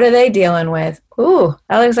 wow, what are they dealing with? Ooh,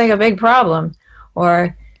 that looks like a big problem.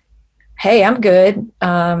 Or, hey, I'm good.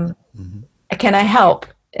 Can I help?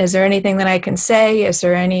 Is there anything that I can say? Is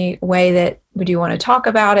there any way that, would you want to talk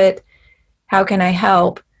about it? How can I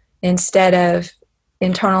help? Instead of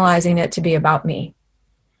internalizing it to be about me.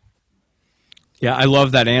 Yeah, I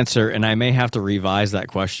love that answer, and I may have to revise that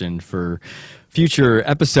question for future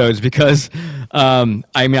episodes because,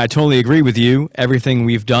 I totally agree with you. Everything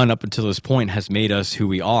we've done up until this point has made us who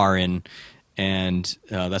we are, and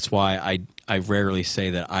that's why I rarely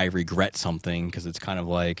say that I regret something, because it's kind of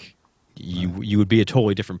like you would be a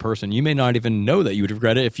totally different person. You may not even know that you would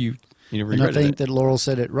regret it if you regretted it. And I think that Laurel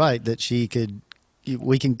said it right, that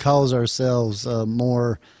we can cause ourselves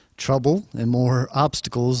more trouble and more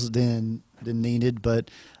obstacles than needed, but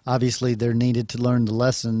obviously they're needed to learn the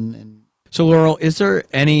lesson. So Laurel, is there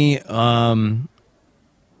any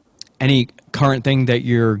current thing that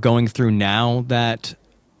you're going through now that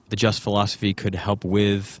the Just philosophy could help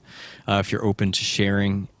with, if you're open to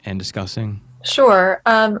sharing and discussing? Sure.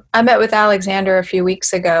 I met with Alexander a few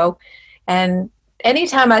weeks ago, and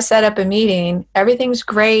anytime I set up a meeting, everything's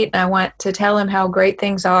great, and I want to tell him how great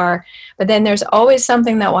things are, but then there's always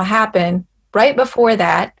something that will happen right before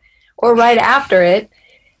that or right after it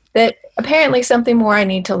that apparently something more I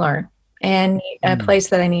need to learn and a place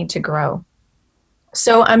that I need to grow.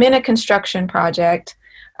 So I'm in a construction project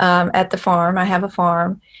at the farm. I have a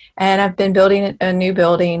farm, and I've been building a new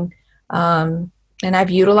building, and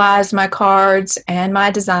I've utilized my cards and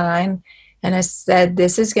my design, and I said,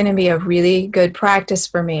 this is going to be a really good practice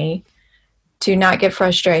for me to not get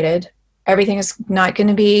frustrated. Everything is not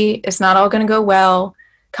going to it's not all going to go well.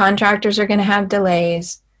 Contractors are going to have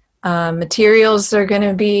delays. Materials are going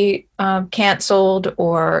to be canceled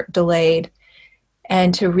or delayed.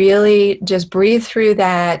 And to really just breathe through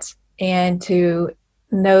that and to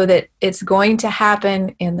know that it's going to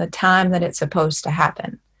happen in the time that it's supposed to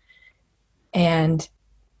happen. And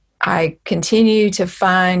I continue to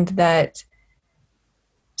find that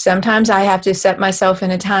Sometimes I have to set myself in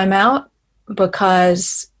a timeout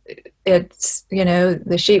because it's, the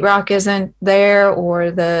sheetrock isn't there, or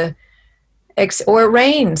or it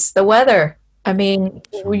rains, the weather. I mean,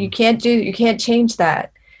 Sure. you can't change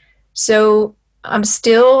that. So I'm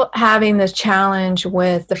still having this challenge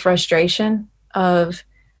with the frustration of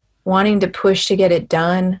wanting to push to get it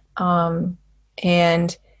done,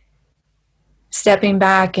 and stepping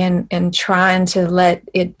back and trying to let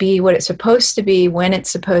it be what it's supposed to be when it's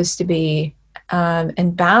supposed to be,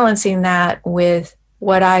 and balancing that with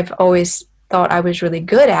what I've always thought I was really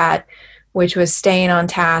good at, which was staying on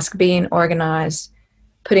task, being organized,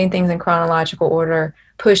 putting things in chronological order,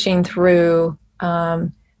 pushing through,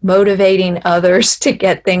 motivating others to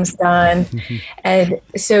get things done. And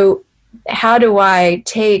so how do I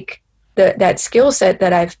take that skill set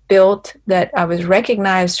that I've built, that I was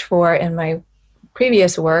recognized for in my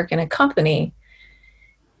previous work in a company,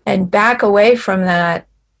 and back away from that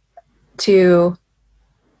to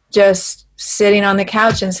just sitting on the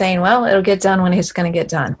couch and saying, well, it'll get done when it's going to get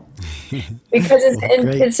done. Because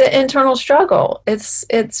it's an internal struggle.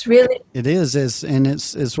 It's really, it is, and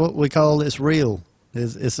it's what we call, it's real.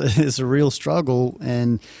 It's a real struggle,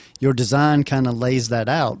 and your design kind of lays that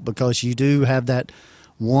out, because you do have that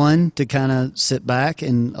 1 to kind of sit back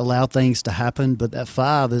and allow things to happen, but that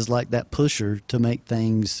 5 is like that pusher to make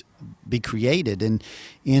things be created. And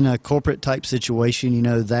in a corporate type situation,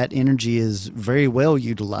 that energy is very well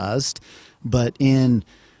utilized, but in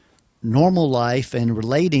normal life and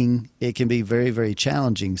relating, it can be very, very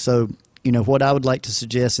challenging. So, what I would like to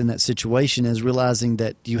suggest in that situation is realizing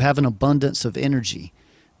that you have an abundance of energy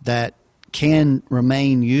that can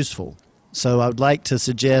remain useful. So I would like to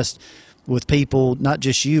suggest with people, not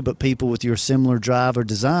just you, but people with your similar drive or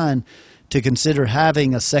design, to consider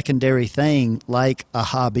having a secondary thing like a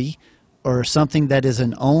hobby or something that is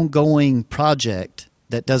an ongoing project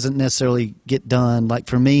that doesn't necessarily get done. Like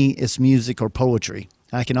for me, it's music or poetry.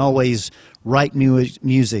 I can always write new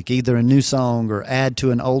music, either a new song or add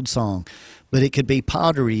to an old song. But it could be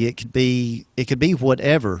pottery. It could be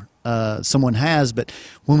whatever someone has. But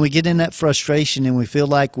when we get in that frustration and we feel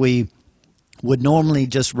like we would normally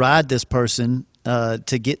just ride this person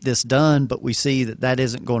to get this done, but we see that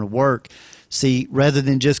isn't going to work. See, rather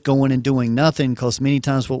than just going and doing nothing, because many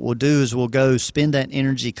times what we'll do is we'll go spend that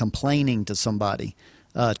energy complaining to somebody,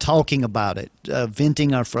 talking about it,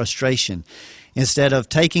 venting our frustration, instead of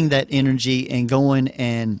taking that energy and going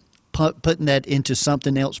and putting that into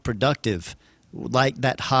something else productive, like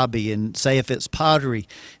that hobby. And say if it's pottery,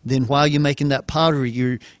 then while you're making that pottery,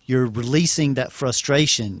 you're releasing that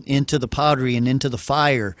frustration into the pottery and into the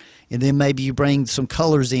fire. And then maybe you bring some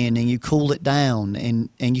colors in and you cool it down, and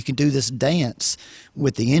you can do this dance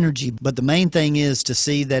with the energy. But the main thing is to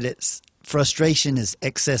see that frustration is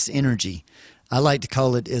excess energy. I like to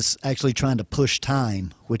call it is actually trying to push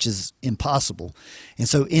time, which is impossible. And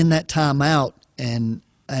so in that time out, and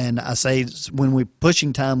I say when we're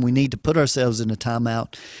pushing time, we need to put ourselves in a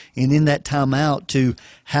timeout. And in that timeout, to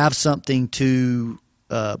have something to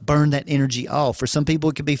burn that energy off. For some people,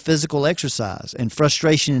 it could be physical exercise. And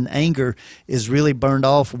frustration and anger is really burned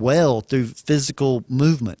off well through physical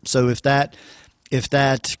movement. So if that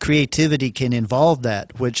creativity can involve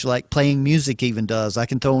that, which like playing music even does, I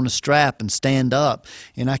can throw on a strap and stand up,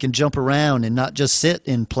 and I can jump around and not just sit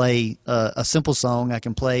and play a simple song. I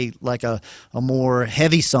can play like a more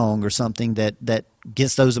heavy song or something that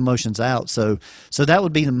gets those emotions out. So that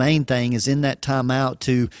would be the main thing, is in that time out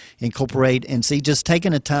to incorporate and see. Just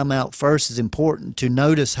taking a time out first is important, to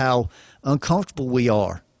notice how uncomfortable we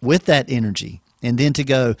are with that energy. And then to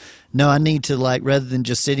go, no, I need to, like, rather than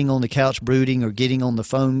just sitting on the couch brooding or getting on the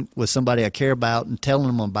phone with somebody I care about and telling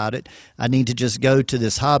them about it, I need to just go to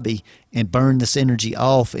this hobby and burn this energy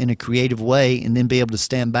off in a creative way, and then be able to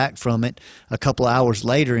stand back from it a couple of hours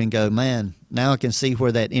later and go, man, now I can see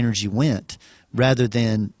where that energy went, rather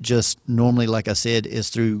than just normally, like I said, is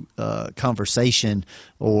through conversation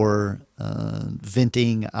or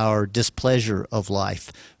venting our displeasure of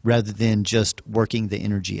life, rather than just working the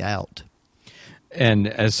energy out. And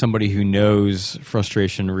as somebody who knows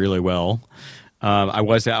frustration really well, I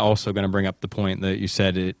was also going to bring up the point that you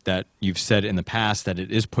said that you've said in the past that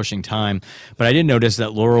it is pushing time. But I did notice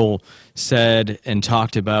that Laurel said and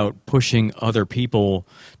talked about pushing other people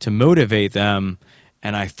to motivate them.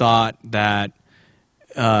 And I thought that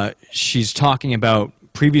she's talking about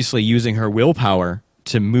previously using her willpower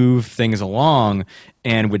to move things along,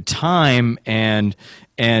 and with time and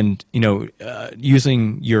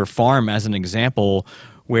using your farm as an example,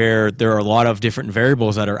 where there are a lot of different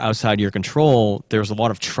variables that are outside your control, there's a lot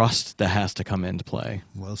of trust that has to come into play.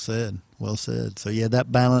 Well said. Well said. So yeah,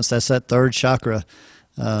 that balance, that's that third chakra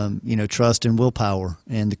trust and willpower.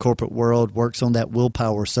 And the corporate world works on that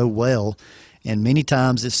willpower so well. And many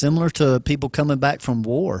times it's similar to people coming back from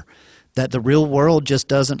war, that the real world just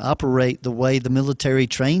doesn't operate the way the military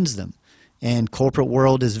trains them. And corporate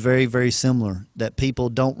world is very, very similar, that people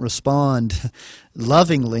don't respond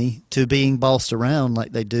lovingly to being bossed around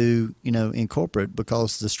like they do, in corporate,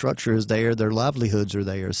 because the structure is there, their livelihoods are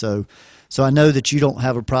there. So I know that you don't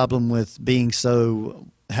have a problem with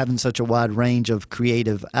having such a wide range of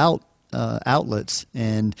creative outlets.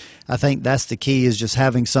 And I think that's the key, is just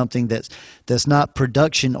having something that's not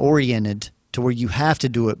production oriented, to where you have to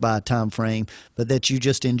do it by a time frame, but that you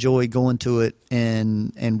just enjoy going to it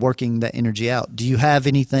and working that energy out. Do you have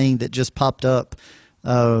anything that just popped up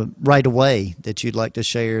right away that you'd like to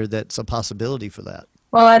share that's a possibility for that?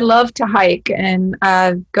 Well, I love to hike, and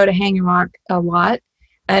I go to Hanging Rock a lot,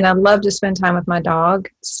 and I love to spend time with my dog.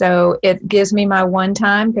 So it gives me my one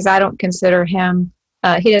time, because I don't consider him,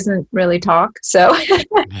 he doesn't really talk. So,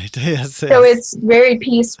 Yes. So it's very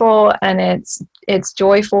peaceful, and it's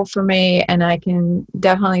joyful for me, and I can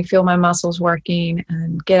definitely feel my muscles working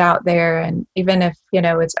and get out there. And even if,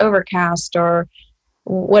 it's overcast or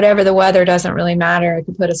whatever the weather, doesn't really matter. I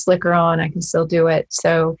can put a slicker on, I can still do it.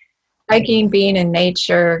 So hiking, being in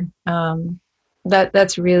nature,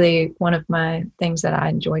 that's really one of my things that I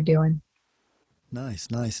enjoy doing. Nice.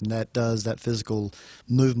 And that physical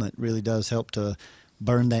movement really does help to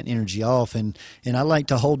burn that energy off. And I like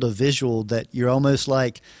to hold a visual that you're almost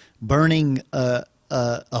like burning a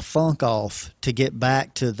funk off to get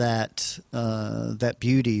back to that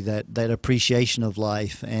beauty, that appreciation of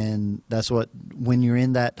life. And that's what, when you're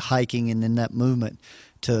in that hiking and in that movement,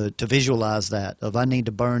 to visualize that, of I need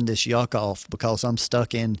to burn this yuck off, because I'm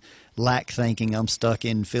stuck in lack thinking, I'm stuck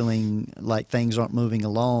in feeling like things aren't moving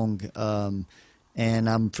along, and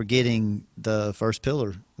I'm forgetting the first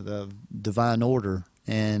pillar, the divine order.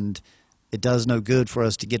 And it does no good for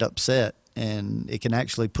us to get upset, and it can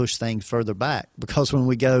actually push things further back, because when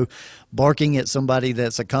we go barking at somebody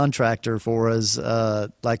that's a contractor for us,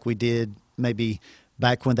 like we did maybe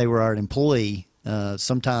back when they were our employee,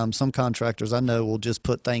 sometimes some contractors I know will just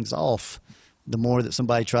put things off the more that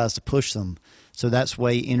somebody tries to push them. So that's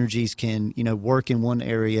way energies can, work in one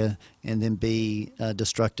area and then be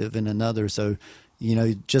destructive in another. So,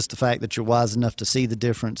 just the fact that you're wise enough to see the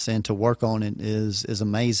difference and to work on it is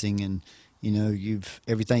amazing. And,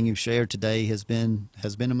 everything you've shared today has been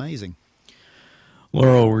amazing.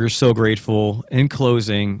 Laurel, we're so grateful. In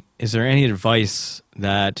closing, is there any advice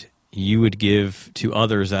that you would give to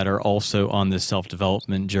others that are also on this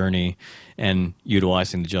self-development journey and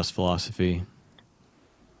utilizing the J.U.S.T philosophy?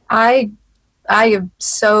 I am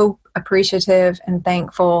so appreciative and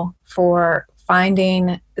thankful for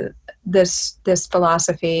finding this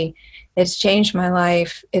philosophy. It's changed my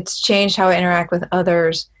life. It's changed how I interact with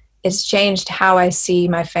others. It's changed how I see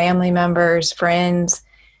my family members, friends.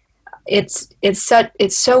 It's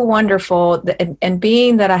so wonderful. And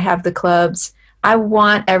being that I have the clubs, I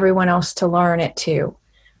want everyone else to learn it too.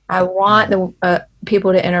 I want the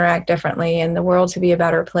people to interact differently and the world to be a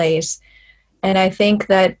better place. And I think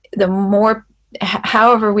that the more,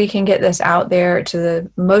 however we can get this out there to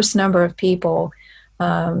the most number of people,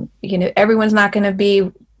 everyone's not going to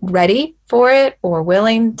be ready for it or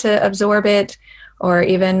willing to absorb it, or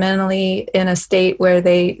even mentally in a state where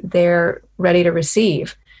they're ready to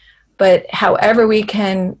receive. But however we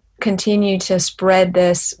can continue to spread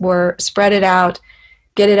this, or spread it out,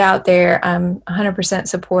 get it out there, I'm 100%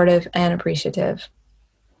 supportive and appreciative.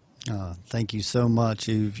 Thank you so much.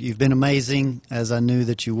 You've been amazing, as I knew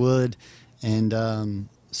that you would, and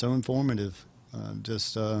so informative. I'm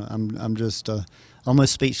just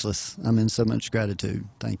almost speechless. I'm in so much gratitude.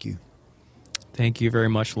 Thank you. Thank you very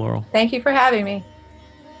much, Laurel. Thank you for having me.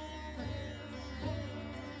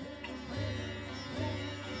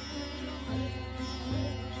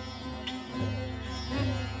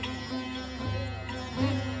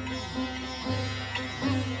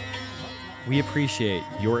 We appreciate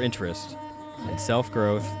your interest in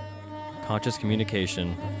self-growth, conscious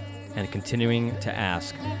communication, and continuing to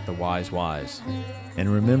ask the wise whys.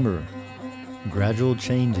 And remember, gradual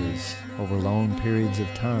changes over long periods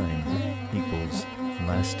of time equals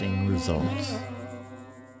lasting results.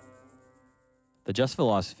 The J.U.S.T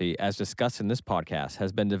philosophy, as discussed in this podcast,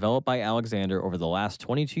 has been developed by Alexander over the last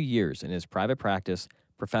 22 years in his private practice,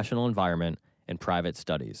 professional environment, and private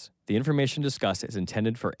studies. The information discussed is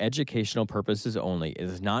intended for educational purposes only. It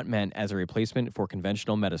is not meant as a replacement for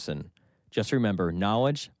conventional medicine. Just remember,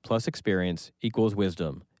 knowledge plus experience equals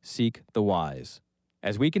wisdom. Seek the wise.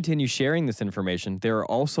 As we continue sharing this information, there are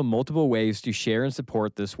also multiple ways to share and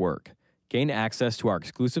support this work. Gain access to our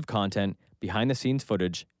exclusive content, behind-the-scenes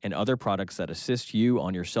footage, and other products that assist you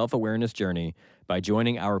on your self-awareness journey by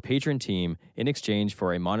joining our patron team in exchange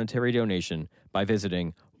for a monetary donation by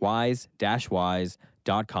visiting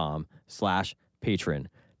wise-whys.com/patron.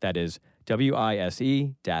 That is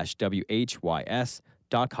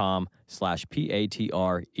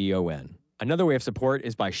wise-whys.com/patreon. Another way of support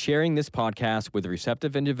is by sharing this podcast with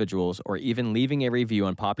receptive individuals or even leaving a review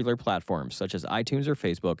on popular platforms such as iTunes or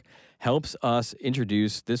Facebook helps us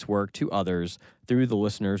introduce this work to others through the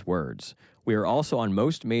listener's words. We are also on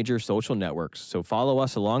most major social networks, so follow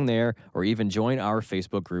us along there or even join our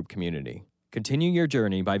Facebook group community. Continue your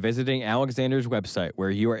journey by visiting Alexander's website, where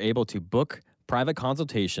you are able to book private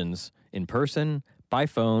consultations in person, by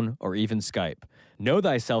phone, or even Skype. Know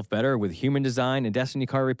thyself better with human design and destiny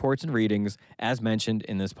card reports and readings, as mentioned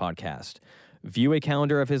in this podcast. View a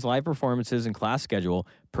calendar of his live performances and class schedule,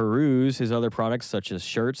 peruse his other products such as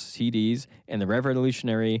shirts, CDs, and the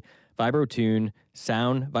revolutionary VibroTune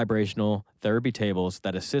sound vibrational therapy tables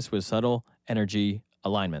that assist with subtle energy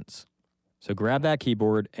alignments. So grab that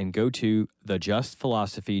keyboard and go to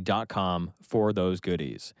thejustphilosophy.com for those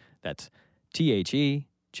goodies. That's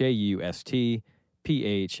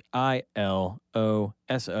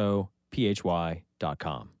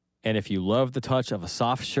TheJustPhilosophy.com. And if you love the touch of a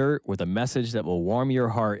soft shirt with a message that will warm your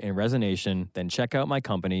heart in resonation, then check out my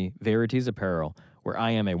company, Verities Apparel, where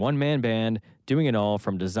I am a one-man band doing it all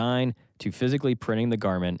from design to physically printing the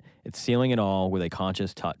garment and sealing it all with a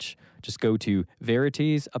conscious touch. Just go to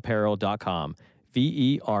veritiesapparel.com,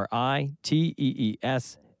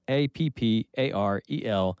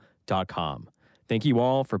 VERITEESAPPAREL.com. Thank you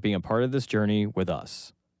all for being a part of this journey with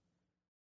us.